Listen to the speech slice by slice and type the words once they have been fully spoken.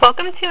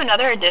Welcome to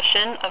another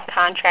edition of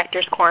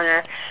Contractors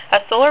Corner, a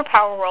Solar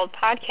Power World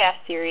podcast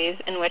series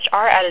in which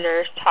our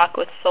editors talk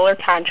with solar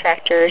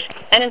contractors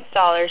and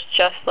installers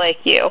just like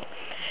you.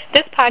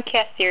 This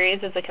podcast series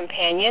is a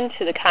companion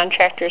to the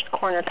Contractors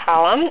Corner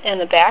column in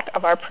the back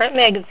of our print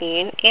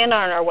magazine and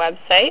on our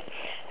website,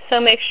 so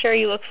make sure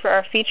you look for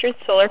our featured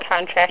solar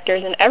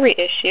contractors in every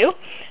issue.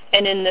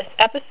 And in this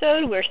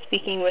episode, we're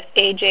speaking with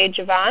AJ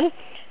Javan,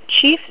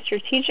 Chief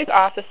Strategic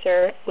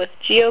Officer with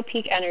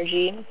GeoPeak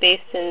Energy,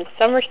 based in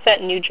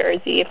Somerset, New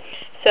Jersey.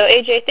 So,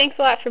 AJ, thanks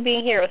a lot for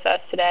being here with us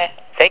today.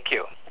 Thank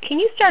you. Can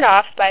you start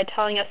off by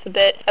telling us a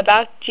bit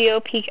about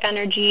GeoPeak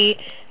Energy,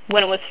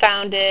 when it was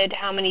founded,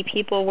 how many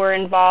people were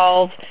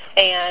involved,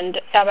 and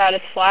about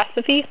its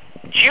philosophy?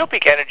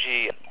 GeoPeak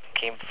Energy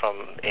came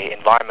from an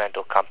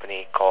environmental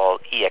company called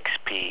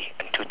EXP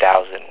in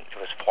 2000. It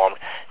was formed.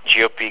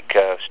 GeoPeak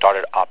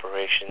started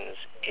operations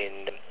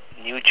in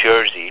New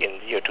Jersey in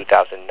the year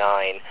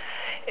 2009,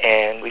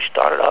 and we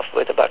started off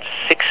with about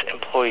 6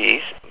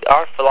 employees.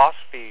 Our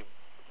philosophy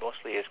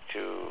mostly is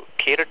to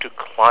cater to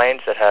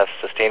clients that have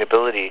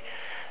sustainability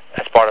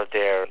as part of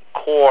their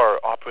core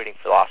operating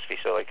philosophy.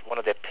 So like one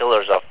of their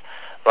pillars of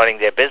running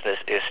their business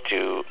is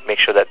to make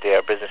sure that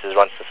their business is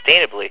run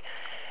sustainably.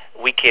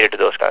 We cater to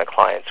those kind of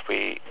clients.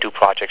 We do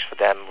projects for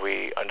them.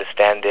 We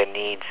understand their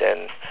needs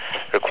and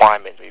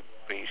requirements.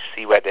 We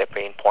see where their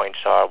pain points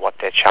are, what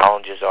their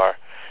challenges are,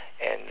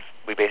 and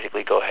we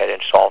basically go ahead and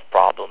solve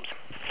problems.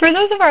 For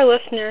those of our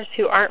listeners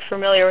who aren't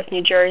familiar with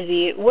New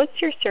Jersey,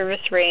 what's your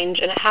service range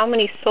and how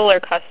many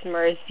solar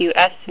customers do you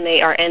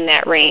estimate are in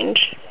that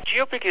range?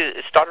 GeoPeak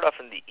started off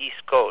in the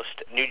East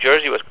Coast. New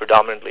Jersey was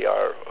predominantly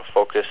our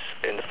focus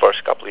in the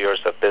first couple of years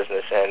of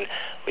business, and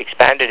we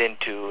expanded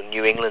into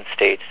New England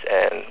states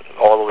and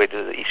all the way to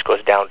the East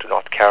Coast down to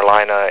North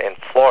Carolina and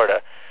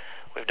Florida.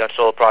 We've done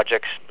solar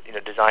projects,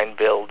 design,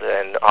 build,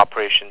 and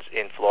operations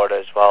in Florida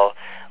as well.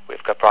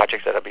 We've got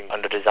projects that are being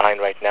under design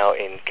right now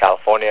in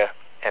California,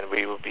 and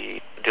we will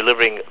be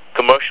delivering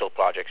commercial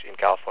projects in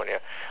California.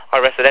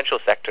 Our residential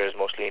sector is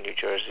mostly in New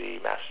Jersey,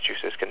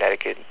 Massachusetts,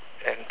 Connecticut,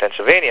 and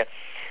Pennsylvania.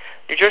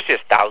 New Jersey has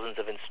thousands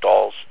of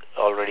installs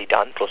already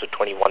done, close to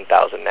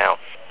 21,000 now.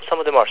 Some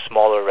of them are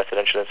smaller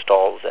residential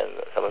installs, and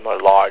some of them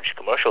are large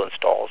commercial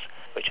installs,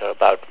 which are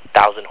about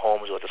 1,000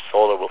 homes worth of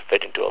solar will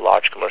fit into a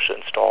large commercial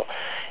install.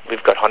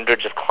 We've got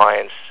hundreds of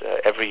clients.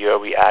 Every year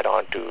we add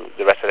on to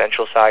the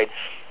residential side.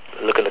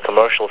 Look at the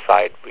commercial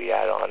side, we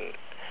add on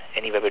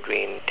anywhere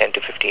between 10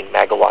 to 15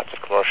 megawatts of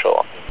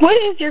commercial. What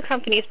is your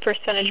company's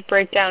percentage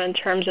breakdown in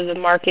terms of the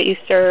market you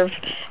serve?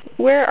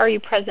 Where are you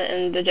present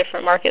in the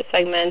different market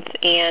segments,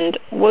 and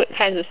what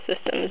kinds of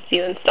systems do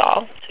you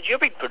install? So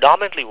GeoPeak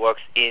predominantly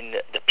works in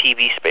the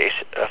PV space,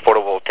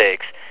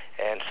 photovoltaics,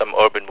 and some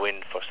urban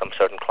wind for some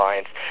certain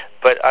clients.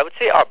 But I would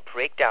say our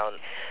breakdown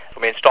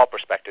from an install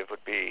perspective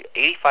would be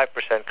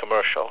 85%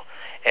 commercial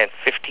and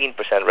 15%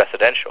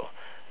 residential.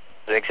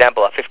 As an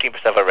example,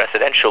 15% of our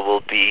residential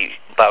will be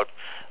about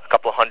a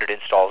couple hundred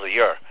installs a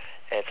year.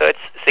 And so it's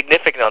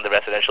significant on the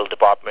residential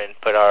department,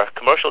 but our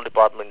commercial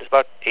department is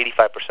about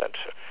 85%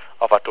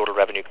 of our total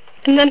revenue.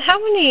 And then how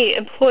many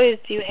employees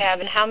do you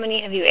have, and how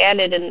many have you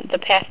added in the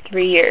past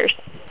 3 years?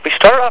 We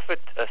started off with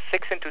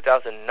 6 in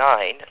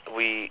 2009.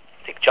 We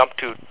jumped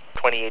to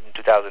 28 in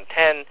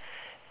 2010.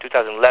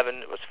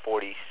 2011 was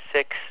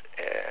 46,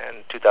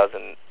 and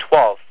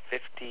 2012,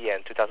 50,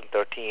 and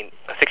 2013,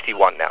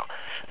 61 now.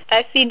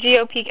 I see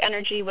GeoPeak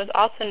Energy was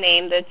also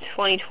named the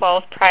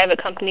 2012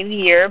 Private Company of the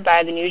Year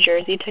by the New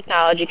Jersey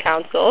Technology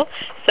Council,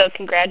 so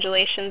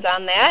congratulations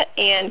on that.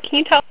 And can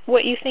you tell us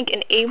what you think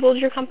enabled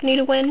your company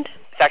to win?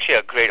 It's actually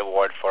a great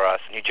award for us.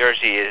 New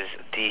Jersey is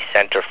the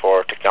center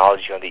for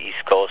technology on the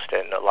East Coast,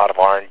 and a lot of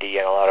R&D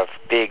and a lot of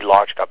big,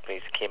 large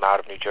companies came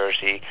out of New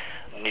Jersey.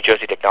 New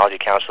Jersey Technology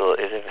Council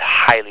is a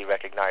highly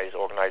recognized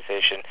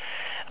organization.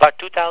 About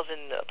 2,000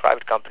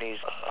 private companies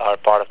are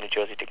part of New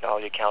Jersey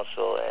Technology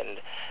Council, and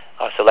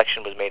our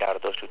selection was made out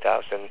of those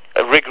 2,000.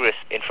 A rigorous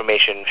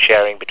information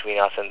sharing between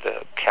us and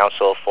the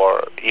council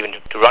for even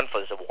to run for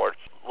this award.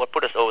 What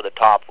put us over the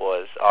top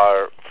was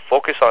our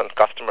focus on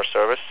customer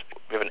service.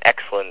 We have an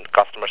excellent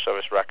customer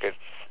service record.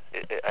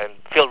 I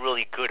feel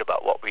really good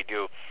about what we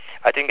do.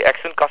 I think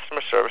excellent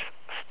customer service,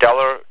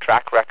 stellar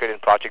track record in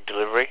project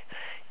delivery,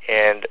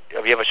 and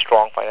we have a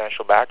strong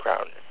financial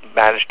background.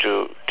 Managed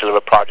to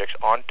deliver projects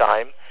on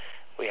time.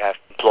 We have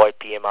employed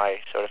PMI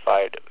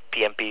certified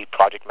PMP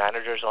project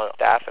managers on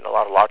staff, and a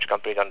lot of large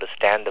companies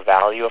understand the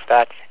value of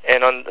that.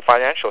 And on the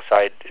financial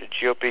side,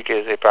 GeoPeak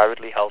is a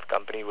privately held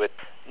company with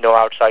no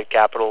outside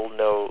capital,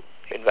 no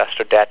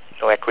investor debt,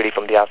 no equity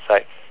from the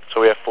outside. So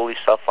we're a fully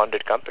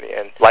self-funded company,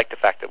 and like the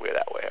fact that we're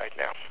that way right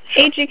now.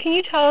 AJ, can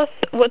you tell us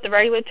what the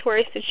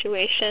regulatory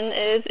situation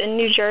is in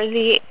New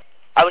Jersey?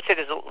 I would say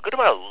there's a good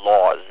amount of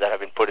laws that have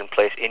been put in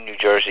place in New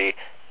Jersey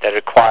that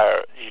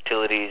require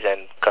utilities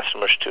and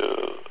customers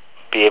to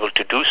be able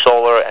to do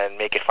solar and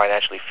make it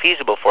financially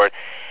feasible for it.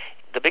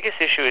 The biggest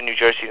issue in New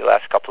Jersey in the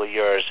last couple of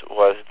years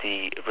was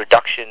the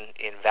reduction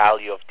in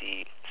value of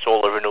the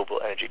solar renewable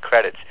energy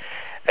credits.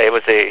 It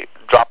was a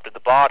drop to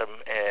the bottom,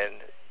 and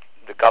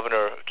the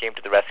governor came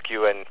to the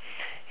rescue, and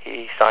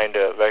he signed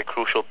a very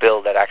crucial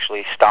bill that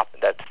actually stopped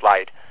that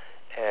slide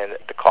and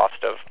the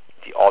cost of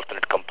the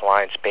alternate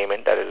compliance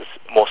payment that is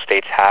most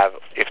states have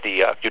if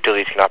the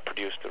utilities cannot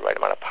produce the right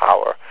amount of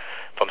power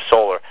from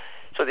solar.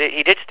 So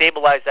he did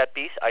stabilize that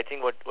piece. I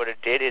think what it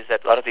did is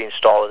that a lot of the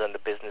installers and the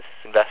business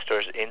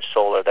investors in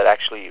solar that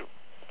actually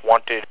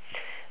wanted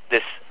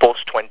this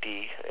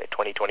post-20,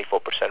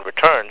 24%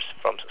 returns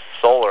from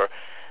solar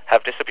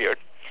have disappeared.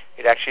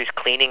 It actually is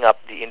cleaning up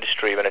the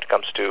industry when it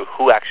comes to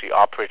who actually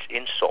operates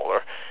in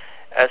solar.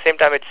 At the same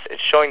time,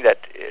 it's showing that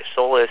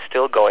solar is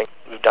still going.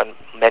 We've done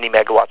many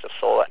megawatts of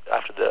solar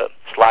after the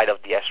slide of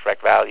the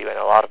SREC value, and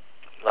a lot of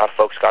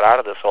folks got out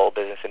of this whole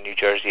business in New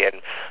Jersey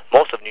and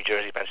most of New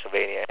Jersey,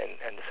 Pennsylvania,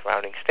 and the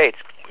surrounding states.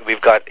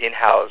 We've got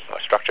in-house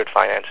structured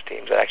finance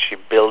teams that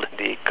actually build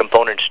the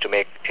components to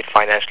make it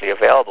financially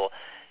available.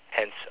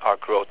 Hence, our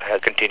growth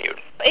has continued.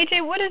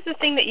 AJ, what is the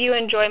thing that you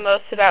enjoy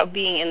most about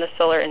being in the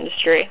solar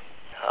industry?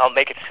 I'll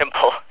make it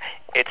simple.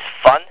 It's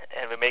fun,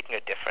 and we're making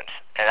a difference.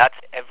 And that's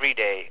every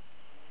day.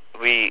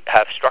 We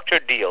have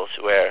structured deals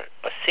where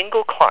a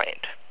single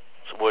client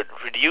would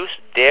reduce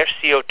their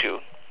CO2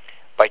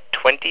 by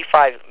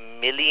 25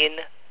 million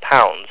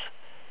pounds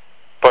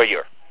per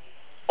year.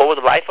 Over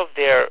the life of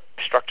their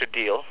structured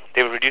deal,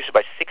 they would reduce it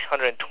by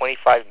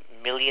 625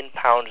 million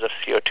pounds of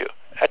CO2.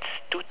 That's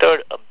 2/3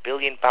 a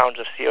billion pounds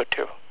of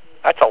CO2.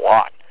 That's a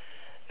lot.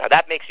 Now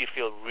that makes you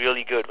feel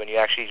really good when you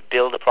actually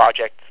build a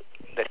project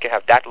that can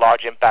have that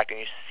large impact and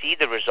you see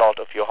the result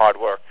of your hard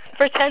work.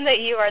 Pretend that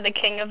you are the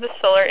king of the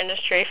solar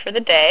industry for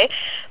the day.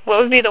 What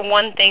would be the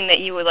one thing that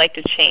you would like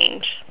to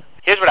change?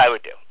 Here's what I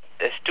would do.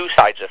 There's two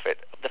sides of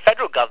it. The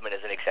federal government,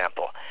 as an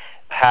example,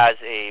 has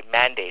a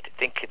mandate. I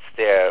think it's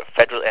their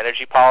federal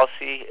energy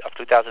policy of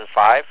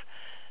 2005.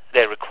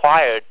 They're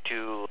required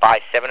to buy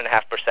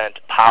 7.5%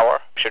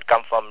 power, should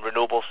come from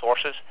renewable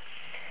sources.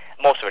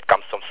 Most of it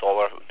comes from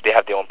solar. They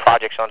have their own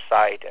projects on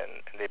site, and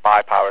they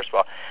buy power as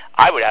well.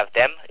 I would have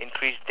them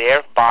increase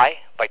their buy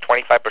by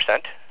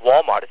 25%.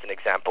 Walmart is an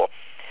example.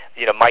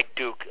 Mike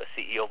Duke,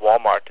 CEO of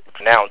Walmart,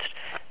 announced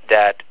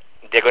that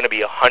they're going to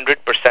be 100%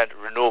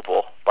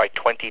 renewable by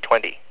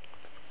 2020.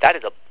 That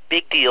is a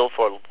big deal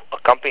for a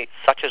company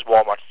such as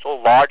Walmart, so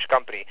large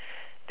company.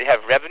 They have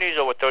revenues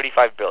over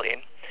 $35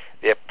 billion.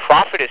 Their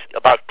profit is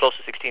about close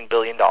to $16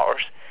 billion.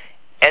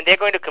 And they're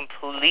going to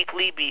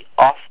completely be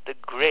off the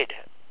grid.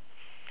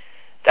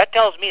 That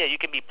tells me that you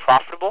can be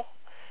profitable,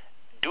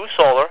 do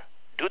solar,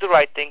 do the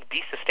right thing,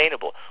 be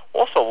sustainable.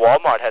 Also,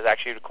 Walmart has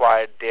actually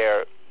required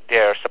their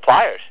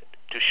suppliers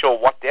to show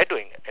what they're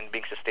doing and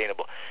being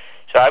sustainable.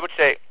 So I would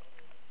say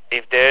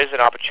if there's an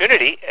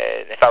opportunity,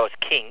 and if I was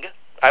king,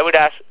 I would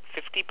ask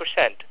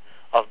 50%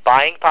 of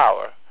buying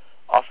power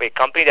of a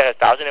company that has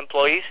 1,000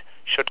 employees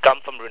should come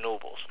from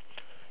renewables.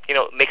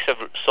 Mix of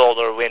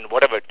solar, wind,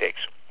 whatever it takes.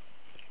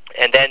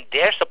 And then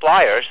their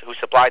suppliers who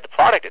supply the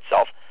product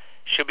itself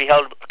should be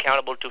held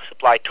accountable to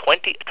supply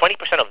 20%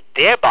 of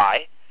their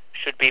buy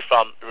should be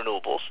from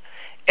renewables,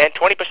 and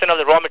 20% of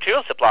the raw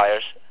material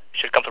suppliers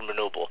should come from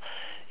renewable.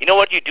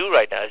 What you do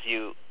right now is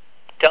you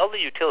tell the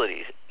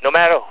utilities, no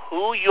matter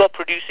who you're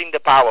producing the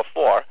power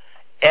for,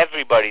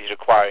 everybody's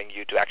requiring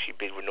you to actually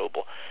be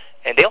renewable.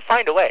 And they'll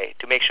find a way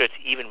to make sure it's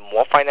even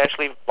more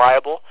financially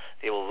viable.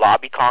 They will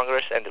lobby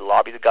Congress and they'll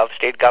lobby the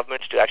state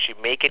governments to actually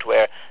make it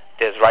where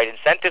there's right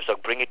incentives or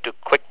bring it to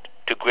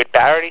grid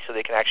parity so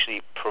they can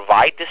actually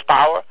provide this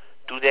power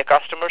to their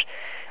customers.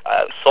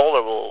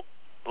 Solar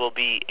will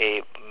be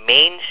a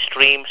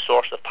mainstream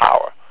source of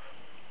power.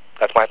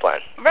 That's my plan.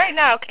 Right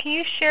now, can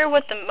you share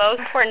what the most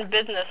important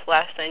business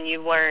lesson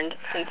you've learned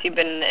since you've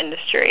been in the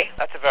industry?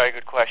 That's a very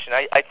good question.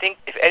 I think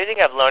if anything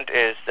I've learned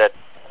is that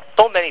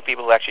so many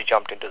people who actually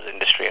jumped into the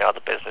industry and other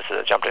businesses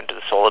have jumped into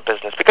the solar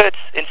business because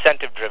it's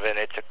incentive-driven.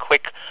 It's a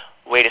quick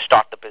way to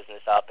start the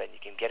business up, and you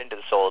can get into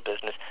the solar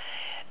business.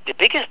 The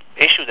biggest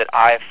issue that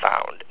I've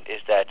found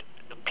is that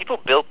people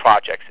build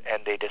projects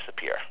and they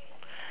disappear.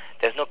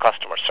 There's no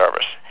customer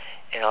service.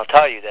 And I'll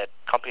tell you that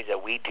companies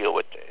that we deal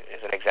with,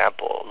 as an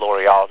example,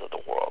 L'Oreal's of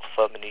the world,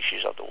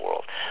 Firmenich of the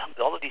world,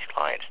 all of these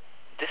clients,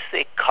 this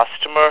is a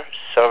customer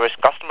service,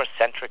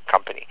 customer-centric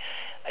company.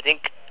 I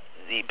think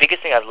the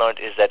biggest thing I've learned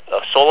is that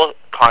solar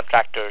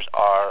contractors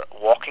are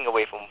walking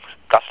away from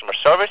customer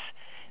service,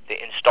 they're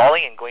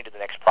installing and going to the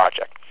next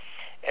project.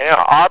 And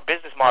our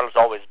business model has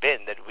always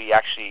been that we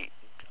actually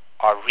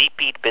are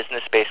repeat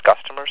business-based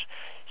customers.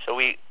 So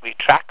we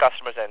track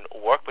customers and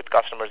work with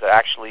customers that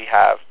actually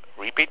have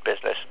repeat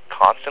business,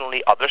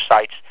 constantly other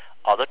sites,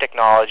 other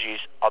technologies,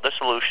 other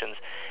solutions.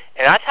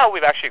 And that's how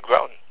we've actually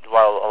grown,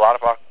 while a lot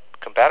of our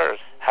competitors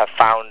have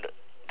found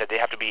that they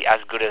have to be as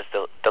good as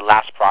the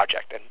last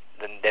project, and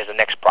then there's a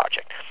next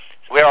project.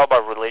 So we're all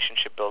about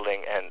relationship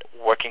building and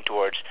working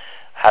towards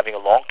having a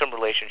long-term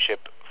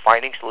relationship,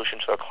 finding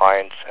solutions for our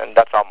clients, and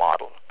that's our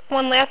model.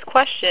 One last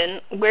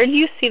question. Where do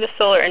you see the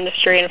solar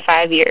industry in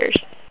 5 years?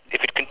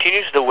 if it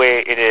continues the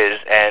way it is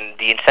and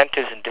the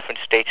incentives in different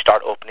states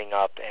start opening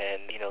up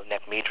and,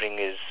 net metering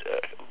is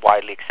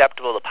widely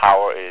acceptable, the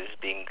power is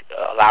being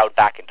allowed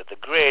back into the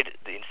grid,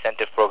 the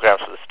incentive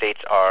programs for the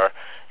states are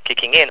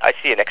kicking in, I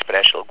see an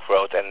exponential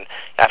growth. And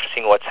after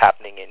seeing what's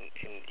happening in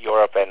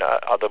Europe and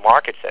other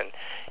markets, and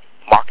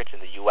markets in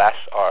the U.S.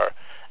 are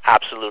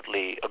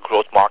absolutely a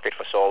growth market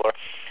for solar.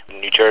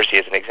 New Jersey,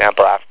 as an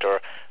example, after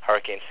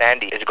Hurricane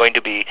Sandy, is going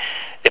to be,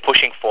 they're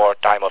pushing for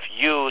time of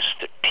use,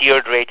 the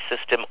tiered rate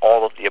system,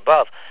 all of the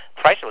above.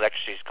 Price of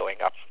electricity is going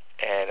up,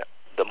 and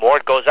the more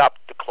it goes up,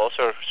 the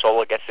closer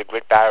solar gets to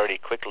grid parity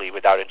quickly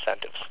without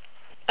incentives.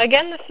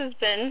 Again, this has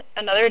been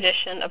another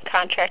edition of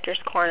Contractors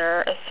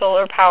Corner, a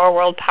Solar Power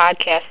World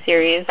podcast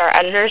series. Our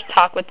editors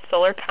talk with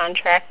solar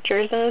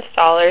contractors and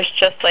installers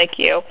just like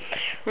you.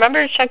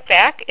 Remember to check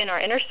back in our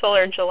Inner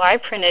Solar July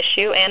print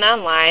issue and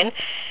online,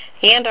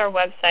 and our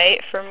website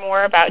for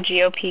more about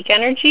GeoPeak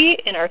Energy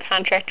in our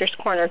Contractors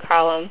Corner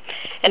column.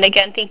 And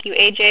again, thank you,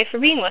 AJ, for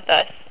being with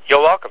us.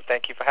 You're welcome.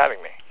 Thank you for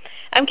having me.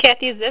 I'm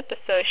Kathy Zip,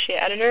 Associate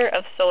Editor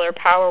of Solar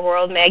Power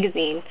World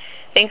magazine.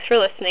 Thanks for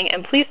listening,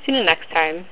 and please tune in next time.